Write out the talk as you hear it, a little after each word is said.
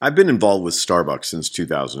I've been involved with Starbucks since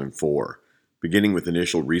 2004, beginning with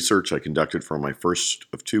initial research I conducted for my first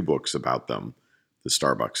of two books about them, The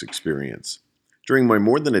Starbucks Experience. During my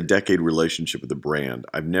more than a decade relationship with the brand,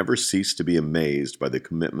 I've never ceased to be amazed by the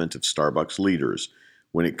commitment of Starbucks leaders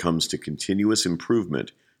when it comes to continuous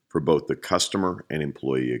improvement for both the customer and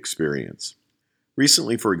employee experience.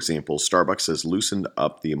 Recently, for example, Starbucks has loosened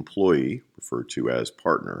up the employee, referred to as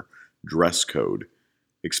partner, dress code,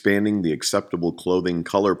 expanding the acceptable clothing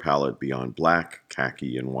color palette beyond black,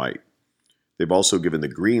 khaki, and white. They've also given the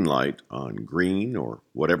green light on green or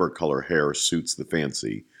whatever color hair suits the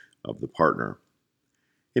fancy of the partner.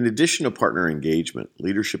 In addition to partner engagement,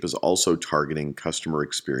 leadership is also targeting customer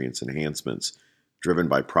experience enhancements driven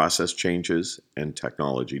by process changes and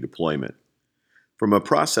technology deployment. From a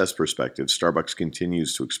process perspective, Starbucks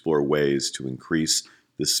continues to explore ways to increase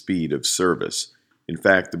the speed of service. In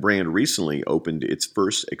fact, the brand recently opened its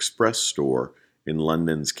first express store in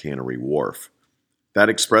London's Canary Wharf. That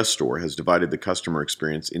express store has divided the customer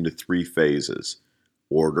experience into three phases: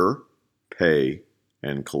 order, pay,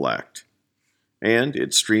 and collect. And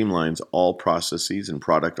it streamlines all processes and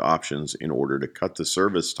product options in order to cut the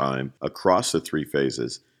service time across the three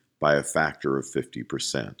phases by a factor of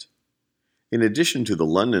 50%. In addition to the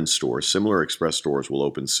London store, similar express stores will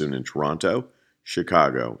open soon in Toronto,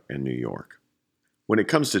 Chicago, and New York. When it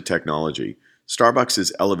comes to technology, Starbucks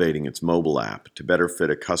is elevating its mobile app to better fit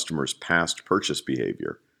a customer's past purchase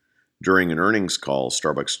behavior. During an earnings call,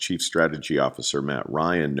 Starbucks Chief Strategy Officer Matt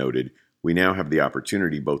Ryan noted, "We now have the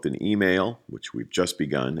opportunity both in email, which we've just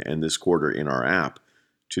begun, and this quarter in our app,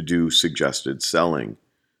 to do suggested selling.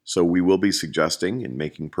 So we will be suggesting and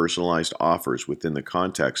making personalized offers within the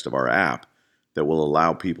context of our app that will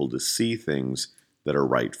allow people to see things that are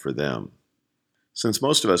right for them." Since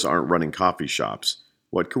most of us aren't running coffee shops,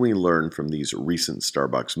 what can we learn from these recent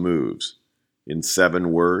Starbucks moves? In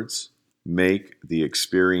 7 words, make the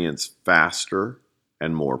experience faster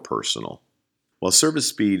and more personal. While service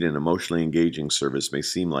speed and emotionally engaging service may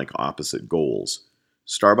seem like opposite goals,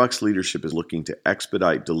 Starbucks leadership is looking to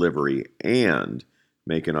expedite delivery and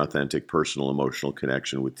make an authentic personal emotional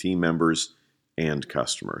connection with team members and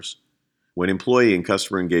customers. When employee and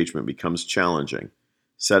customer engagement becomes challenging,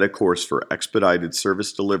 set a course for expedited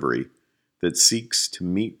service delivery that seeks to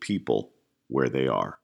meet people where they are.